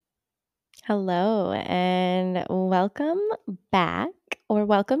Hello, and welcome back or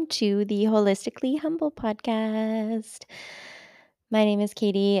welcome to the Holistically Humble podcast. My name is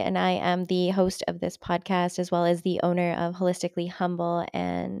Katie, and I am the host of this podcast as well as the owner of Holistically Humble.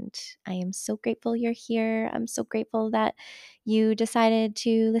 And I am so grateful you're here. I'm so grateful that you decided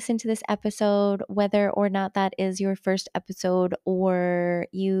to listen to this episode, whether or not that is your first episode or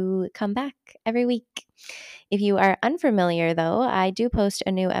you come back every week. If you are unfamiliar, though, I do post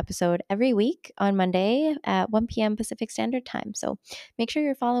a new episode every week on Monday at 1 p.m. Pacific Standard Time. So make sure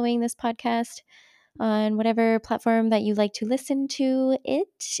you're following this podcast on whatever platform that you like to listen to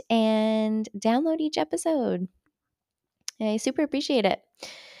it and download each episode. I super appreciate it.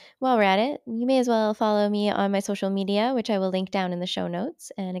 While we're at it, you may as well follow me on my social media, which I will link down in the show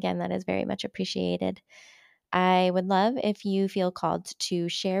notes. And again, that is very much appreciated. I would love if you feel called to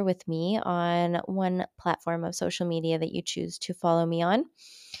share with me on one platform of social media that you choose to follow me on.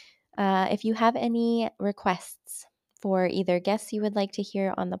 If you have any requests for either guests you would like to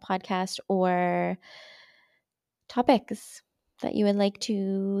hear on the podcast or topics that you would like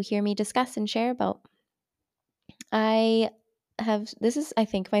to hear me discuss and share about. This is, I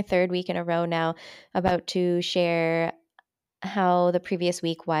think, my third week in a row now about to share how the previous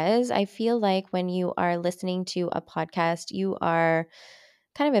week was. I feel like when you are listening to a podcast, you are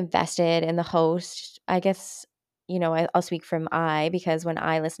kind of invested in the host. I guess, I'll speak from because when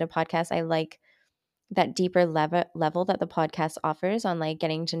I listen to podcasts, I like that deeper level that the podcast offers on like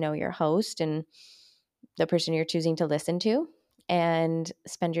getting to know your host and the person you're choosing to listen to and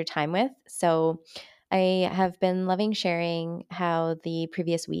spend your time with. So I have been loving sharing how the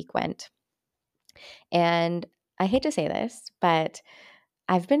previous week went. And I hate to say this, but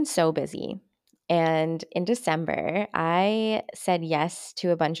I've been so busy. And in December, I said yes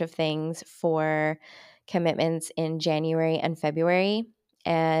to a bunch of things for commitments in January and February.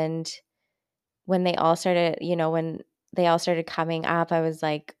 And when they all started, when they all started coming up, I was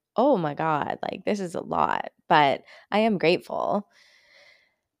like, oh my God, like this is a lot. But I am grateful.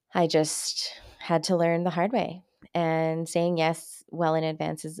 I just had to learn the hard way. And saying yes well in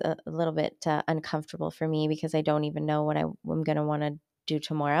advance is a little bit uncomfortable for me because I don't even know what I'm going to want to do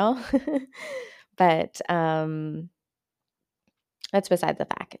tomorrow. But that's beside the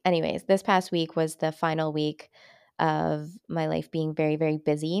fact. Anyways, this past week was the final week of my life being very, very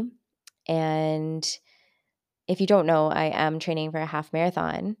busy. And if you don't know, I am training for a half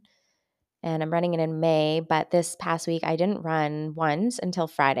marathon and I'm running it in May. But this past week, I didn't run once until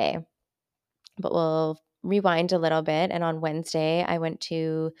Friday. But we'll rewind a little bit. And on Wednesday, I went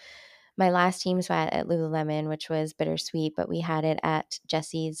to my last team sweat at Lululemon, which was bittersweet, but we had it at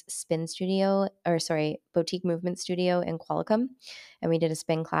Jesse's boutique movement studio in Qualicum. And we did a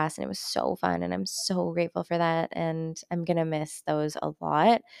spin class and it was so fun. And I'm so grateful for that. And I'm going to miss those a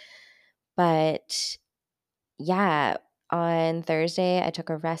lot. But yeah, on Thursday, I took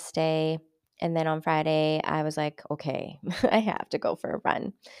a rest day. And then on Friday, I was like, okay, I have to go for a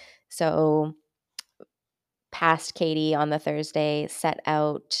run. So past Katie on the Thursday, set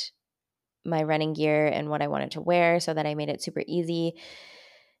out my running gear and what I wanted to wear so that I made it super easy.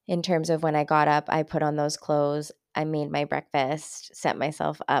 In terms of when I got up, I put on those clothes, I made my breakfast, set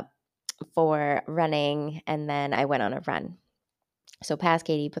myself up for running, and then I went on a run. So past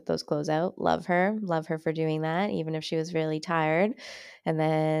Katie put those clothes out. Love her for doing that, even if she was really tired. And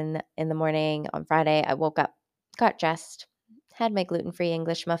then in the morning on Friday, I woke up, got dressed, had my gluten-free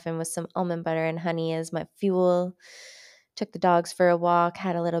English muffin with some almond butter and honey as my fuel, took the dogs for a walk,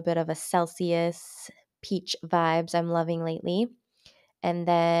 had a little bit of a Celsius peach vibes I'm loving lately. And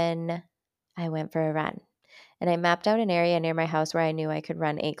then I went for a run. And I mapped out an area near my house where I knew I could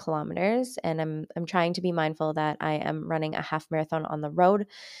run 8 kilometers. And I'm trying to be mindful that I am running a half marathon on the road,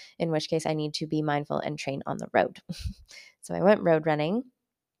 in which case I need to be mindful and train on the road. So I went road running.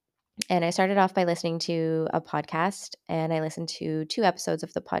 And I started off by listening to a podcast, and I listened to 2 episodes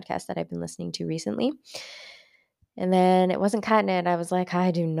of the podcast that I've been listening to recently. And then it wasn't cutting it. I was like,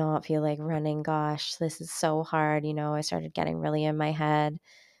 I do not feel like running. Gosh, this is so hard. I started getting really in my head.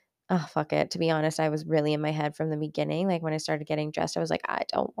 Oh, fuck it. To be honest, I was really in my head from the beginning. Like when I started getting dressed, I was like, I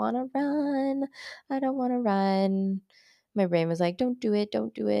don't want to run. I don't want to run. My brain was like, don't do it.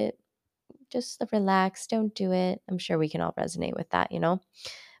 Don't do it. Just relax. Don't do it. I'm sure we can all resonate with that.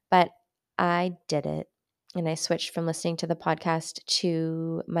 But I did it. And I switched from listening to the podcast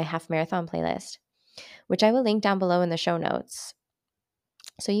to my half marathon playlist, which I will link down below in the show notes.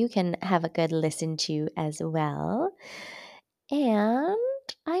 So you can have a good listen to as well. And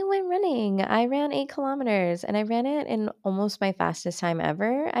I went running. I ran 8 kilometers and I ran it in almost my fastest time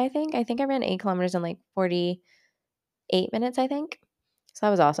ever, I think. I think I ran 8 kilometers in like 48 minutes, I think. So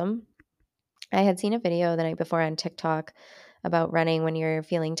that was awesome. I had seen a video the night before on TikTok about running when you're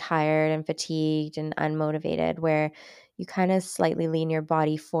feeling tired and fatigued and unmotivated, where you kind of slightly lean your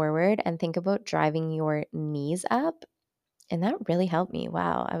body forward and think about driving your knees up. And that really helped me.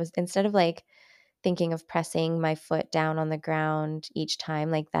 Wow. I was, instead of like thinking of pressing my foot down on the ground each time,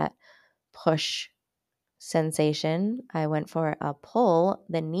 like that push sensation, I went for a pull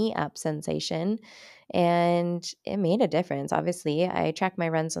the knee up sensation, and it made a difference. Obviously, I tracked my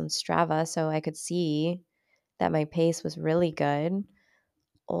runs on Strava so I could see that my pace was really good.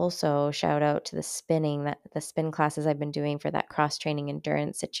 Also, shout out to the spinning, that the spin classes I've been doing for that cross training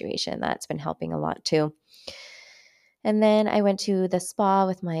endurance situation. That's been helping a lot too. And then I went to the spa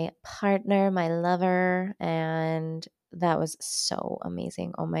with my partner, my lover, and that was so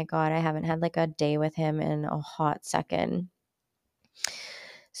amazing. Oh my God, I haven't had like a day with him in a hot second.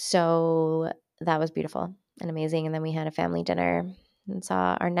 So that was beautiful and amazing. And then we had a family dinner and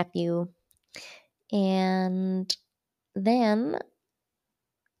saw our nephew. And then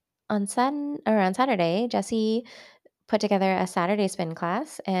on Saturday, Jesse put together a Saturday spin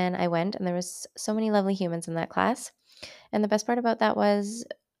class, and I went, and there was so many lovely humans in that class. And the best part about that was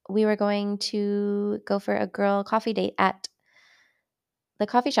we were going to go for a girl coffee date at the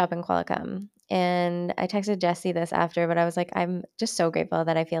coffee shop in Qualicum. And I texted Jesse this after, but I was like, I'm just so grateful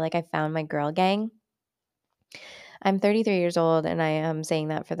that I feel like I found my girl gang. I'm 33 years old, and I am saying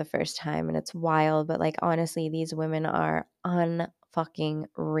that for the first time, and it's wild, but like honestly, these women are unfucking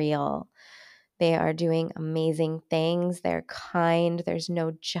real. They are doing amazing things. They're kind. There's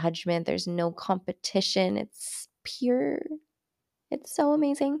no judgment. There's no competition. It's pure. It's so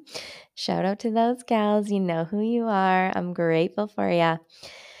amazing. Shout out to those gals. You know who you are. I'm grateful for you.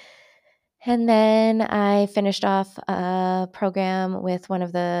 And then I finished off a program with one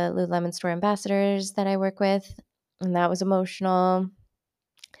of the Lululemon store ambassadors that I work with, and that was emotional.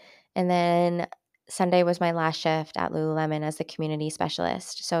 And then Sunday was my last shift at Lululemon as the community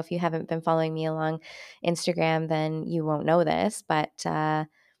specialist. So if you haven't been following me along Instagram, then you won't know this, but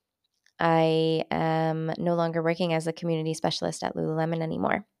I am no longer working as a community specialist at Lululemon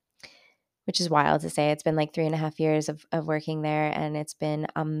anymore, which is wild to say. It's been like 3.5 years of working there, and it's been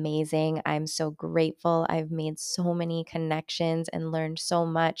amazing. I'm so grateful. I've made so many connections and learned so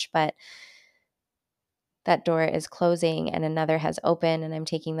much, but that door is closing and another has opened, and I'm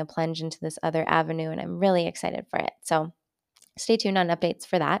taking the plunge into this other avenue, and I'm really excited for it. So stay tuned on updates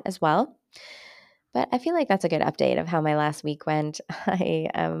for that as well. But I feel like that's a good update of how my last week went. I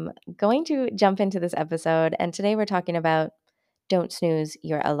am going to jump into this episode, and today we're talking about don't snooze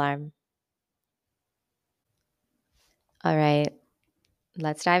your alarm. All right,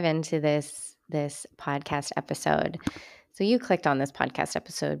 let's dive into this podcast episode. So you clicked on this podcast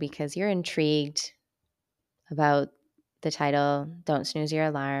episode because you're intrigued about the title, Don't Snooze Your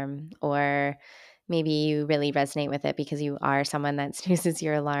Alarm, or maybe you really resonate with it because you are someone that snoozes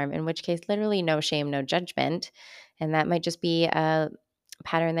your alarm, in which case, literally no shame, no judgment. And that might just be a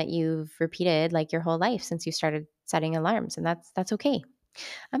pattern that you've repeated like your whole life since you started setting alarms, and that's okay.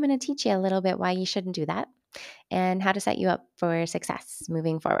 I'm going to teach you a little bit why you shouldn't do that and how to set you up for success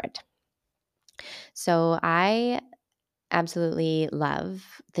moving forward. So I absolutely love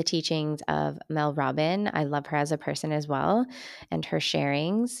the teachings of Mel Robbin. I love her as a person as well and her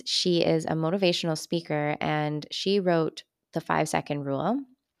sharings. She is a motivational speaker, and she wrote the 5-Second Rule,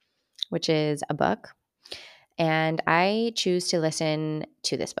 which is a book. And I choose to listen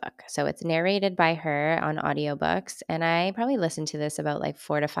to this book. So it's narrated by her on audiobooks, and I probably listen to this about like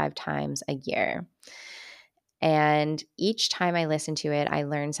 4 to 5 times a year. And each time I listen to it, I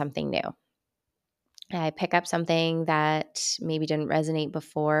learn something new. I pick up something that maybe didn't resonate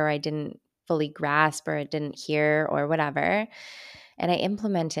before, or I didn't fully grasp, or it didn't hear, or whatever, and I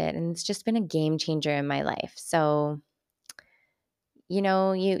implement it, and it's just been a game changer in my life. So,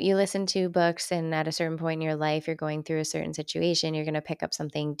 you listen to books, and at a certain point in your life, you're going through a certain situation, you're going to pick up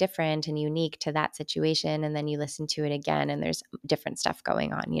something different and unique to that situation, and then you listen to it again, and there's different stuff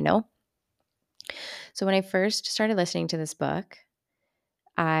going on. So when I first started listening to this book,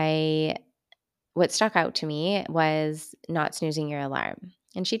 what stuck out to me was not snoozing your alarm.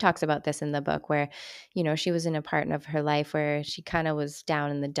 And she talks about this in the book where, she was in a part of her life where she kind of was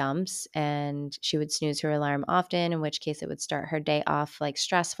down in the dumps, and she would snooze her alarm often, in which case it would start her day off like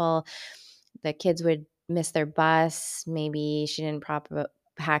stressful. The kids would miss their bus. Maybe she didn't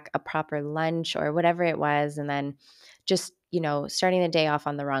pack a proper lunch or whatever it was. And then just, starting the day off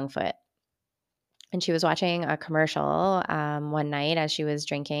on the wrong foot. And she was watching a commercial one night as she was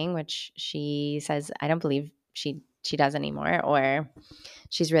drinking, which she says, I don't believe she does anymore, or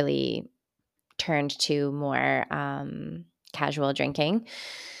she's really turned to more casual drinking.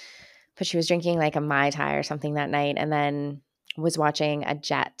 but she was drinking like a Mai Tai or something that night, and then was watching a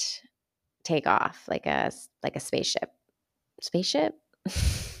jet take off, like a spaceship. Spaceship?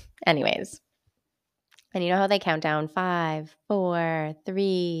 Anyways. And you know how they count down 5, 4,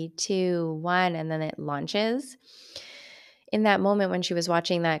 3, 2, 1, and then it launches? In that moment when she was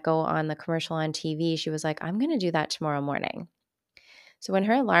watching that go on the commercial on TV, she was like, I'm going to do that tomorrow morning. So when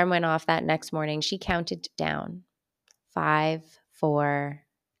her alarm went off that next morning, she counted down 5, 4,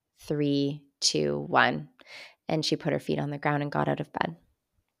 3, 2, 1. And she put her feet on the ground and got out of bed.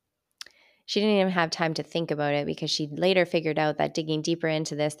 She didn't even have time to think about it because she later figured out that digging deeper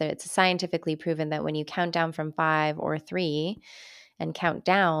into this, that it's scientifically proven that when you count down from 5 or 3 and count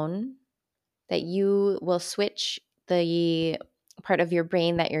down, that you will switch the part of your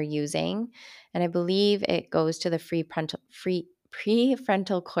brain that you're using. And I believe it goes to the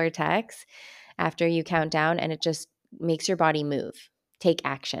prefrontal cortex after you count down, and it just makes your body move, take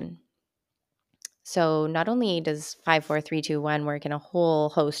action. So not only does 5, 4, 3, 2, 1 work in a whole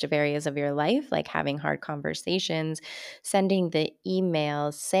host of areas of your life, like having hard conversations, sending the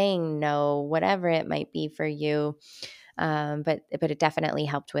emails, saying no, whatever it might be for you, but it definitely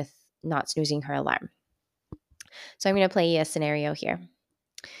helped with not snoozing her alarm. So I'm going to play you a scenario here.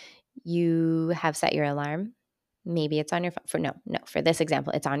 You have set your alarm. Maybe it's on your phone. For this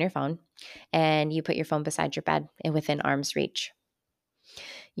example, it's on your phone, and you put your phone beside your bed and within arm's reach.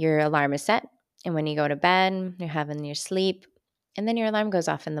 Your alarm is set, and when you go to bed, you're having your sleep, and then your alarm goes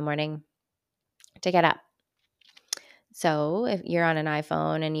off in the morning to get up. So if you're on an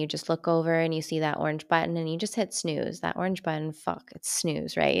iPhone and you just look over and you see that orange button and you just hit snooze, that orange button, it's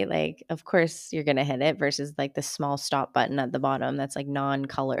snooze, right? Like, of course you're going to hit it versus like the small stop button at the bottom that's like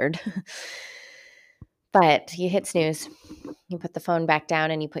non-colored. But you hit snooze, you put the phone back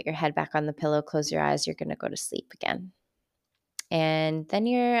down and you put your head back on the pillow, close your eyes, you're going to go to sleep again. And then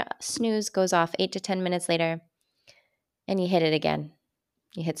your snooze goes off 8 to 10 minutes later and you hit it again.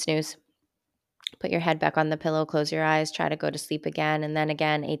 You hit snooze. Put your head back on the pillow, close your eyes, try to go to sleep again. And then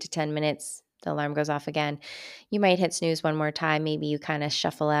again, 8 to 10 minutes, the alarm goes off again. You might hit snooze one more time. Maybe you kind of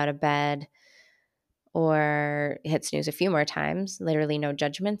shuffle out of bed or hit snooze a few more times. Literally no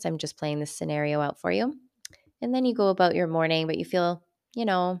judgments. I'm just playing this scenario out for you. And then you go about your morning, but you feel,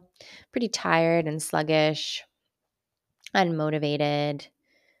 pretty tired and sluggish, unmotivated,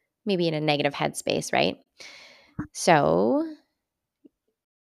 maybe in a negative headspace, right? So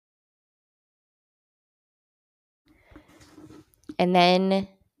and then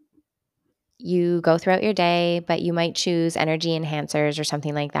you go throughout your day, but you might choose energy enhancers or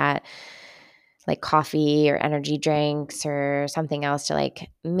something like that, like coffee or energy drinks or something else to like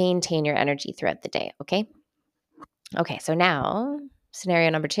maintain your energy throughout the day. Okay. Okay. So now scenario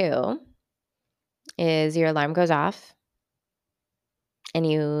number 2 is your alarm goes off and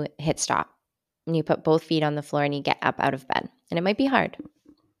you hit stop and you put both feet on the floor and you get up out of bed. And it might be hard.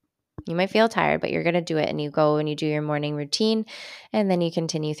 You might feel tired, but you're going to do it, and you go and you do your morning routine, and then you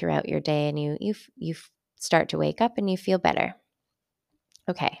continue throughout your day, and you start to wake up and you feel better.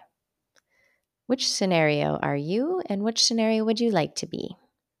 Okay. Which scenario are you, and which scenario would you like to be?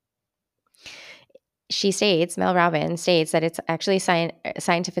 Mel Robbins states that it's actually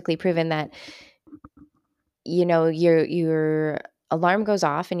scientifically proven that, your alarm goes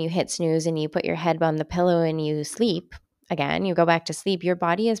off and you hit snooze and you put your head on the pillow and you sleep. Again, you go back to sleep, your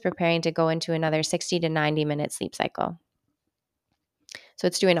body is preparing to go into another 60 to 90 minute sleep cycle. So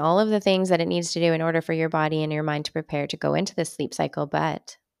it's doing all of the things that it needs to do in order for your body and your mind to prepare to go into this sleep cycle.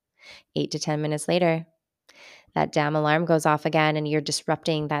 But 8 to 10 minutes later, that damn alarm goes off again and you're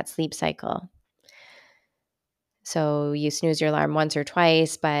disrupting that sleep cycle. So you snooze your alarm once or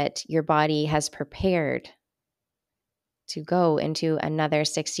twice, but your body has prepared to go into another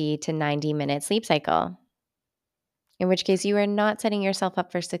 60 to 90 minute sleep cycle. In which case you are not setting yourself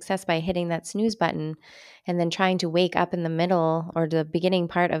up for success by hitting that snooze button and then trying to wake up in the middle or the beginning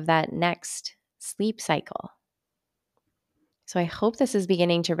part of that next sleep cycle. So I hope this is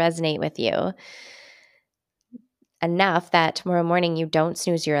beginning to resonate with you enough that tomorrow morning you don't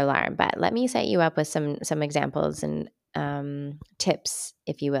snooze your alarm. But let me set you up with some examples and tips,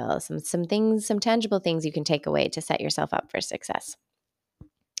 if you will, some things, some tangible things you can take away to set yourself up for success.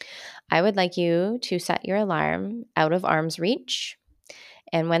 I would like you to set your alarm out of arm's reach.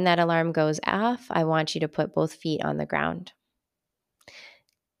 And when that alarm goes off, I want you to put both feet on the ground.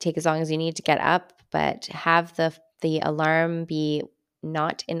 Take as long as you need to get up, but have the alarm be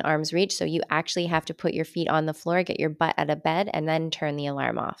not in arm's reach. So you actually have to put your feet on the floor, get your butt out of bed, and then turn the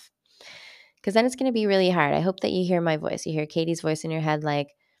alarm off. Because then it's going to be really hard. I hope that you hear my voice. You hear Katie's voice in your head like,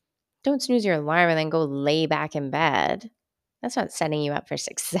 don't snooze your alarm and then go lay back in bed. That's not setting you up for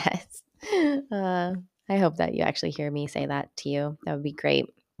success. I hope that you actually hear me say that to you. That would be great.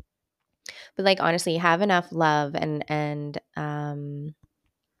 But like honestly, have enough love and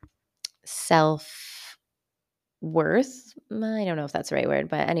self worth. I don't know if that's the right word,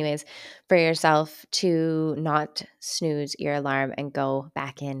 but anyways, for yourself to not snooze your alarm and go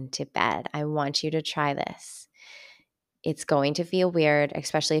back into bed. I want you to try this. It's going to feel weird,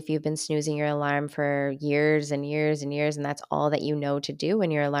 especially if you've been snoozing your alarm for years and years and years, and that's all that you know to do when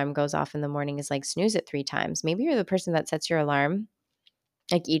your alarm goes off in the morning is like snooze it 3 times. Maybe you're the person that sets your alarm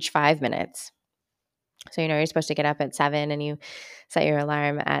like each 5 minutes. So, you're supposed to get up at 7 and you set your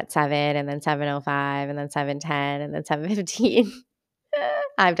alarm at 7 and then 7:05 and then 7:10 and then 7:15.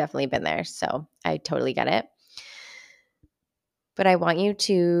 I've definitely been there, so I totally get it. But I want you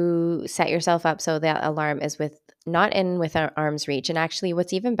to set yourself up so that alarm is not in with our arm's reach. And actually,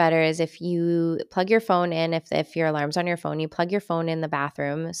 what's even better is if you plug your phone in, if your alarm's on your phone, you plug your phone in the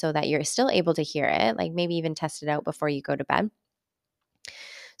bathroom so that you're still able to hear it, like maybe even test it out before you go to bed.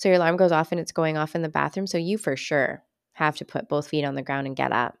 So your alarm goes off and it's going off in the bathroom. So you for sure have to put both feet on the ground and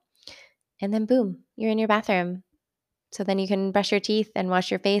get up. And then boom, you're in your bathroom. So then you can brush your teeth and wash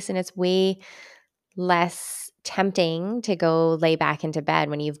your face, and it's way less tempting to go lay back into bed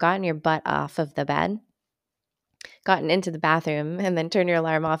when you've gotten your butt off of the bed, gotten into the bathroom, and then turn your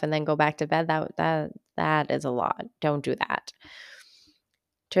alarm off and then go back to bed. That is a lot. Don't do that.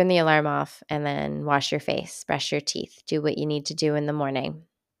 Turn the alarm off and then wash your face, brush your teeth, do what you need to do in the morning.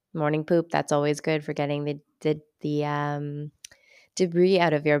 Morning poop, that's always good for getting the debris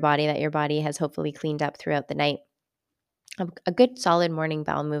out of your body that your body has hopefully cleaned up throughout the night. A good solid morning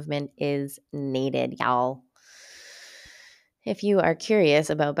bowel movement is needed, y'all. If you are curious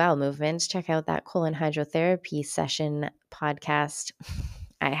about bowel movements, check out that colon hydrotherapy session podcast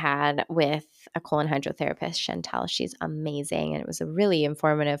I had with a colon hydrotherapist, Chantal. She's amazing. And it was a really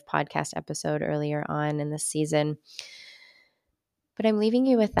informative podcast episode earlier on in this season. But I'm leaving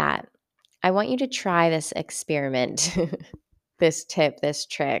you with that. I want you to try this experiment, this tip, this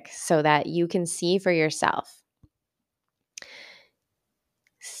trick, so that you can see for yourself.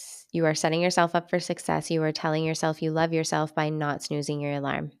 You are setting yourself up for success. You are telling yourself you love yourself by not snoozing your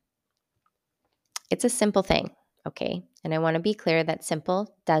alarm. It's a simple thing, okay? And I want to be clear that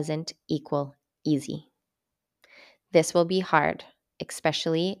simple doesn't equal easy. This will be hard,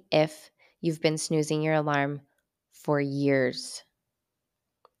 especially if you've been snoozing your alarm for years.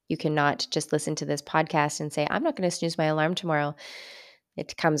 You cannot just listen to this podcast and say, I'm not going to snooze my alarm tomorrow.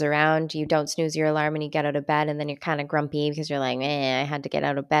 It comes around, you don't snooze your alarm and you get out of bed, and then you're kind of grumpy because you're like, I had to get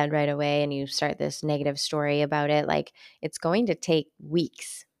out of bed right away, and you start this negative story about it. Like, it's going to take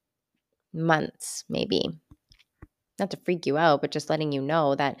weeks, months, maybe. Not to freak you out, but just letting you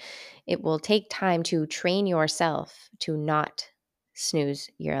know that it will take time to train yourself to not snooze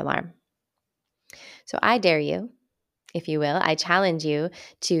your alarm. So I dare you, if you will, I challenge you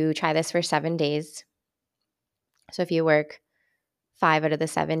to try this for 7 days. So if you work 5 out of the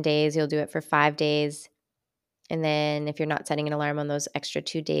 7 days, you'll do it for 5 days. And then if you're not setting an alarm on those extra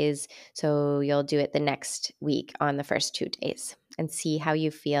 2 days, so you'll do it the next week on the first 2 days and see how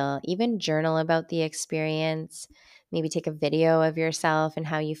you feel. Even journal about the experience. Maybe take a video of yourself and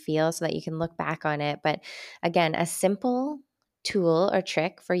how you feel so that you can look back on it. But again, a simple tool or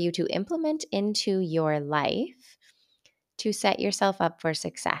trick for you to implement into your life to set yourself up for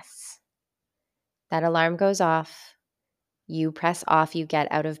success. That alarm goes off. You press off, you get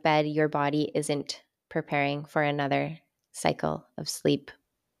out of bed, your body isn't preparing for another cycle of sleep.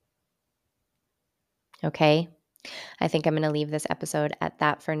 Okay? I think I'm going to leave this episode at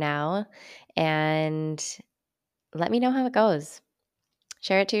that for now. And let me know how it goes.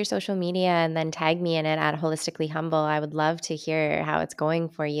 Share it to your social media and then tag me in it at Holistically Humble. I would love to hear how it's going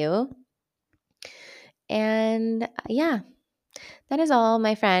for you. And yeah, that is all,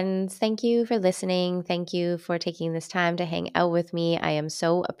 my friends. Thank you for listening. Thank you for taking this time to hang out with me. I am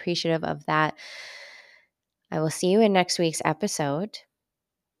so appreciative of that. I will see you in next week's episode.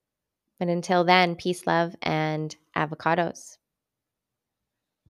 But until then, peace, love, and avocados.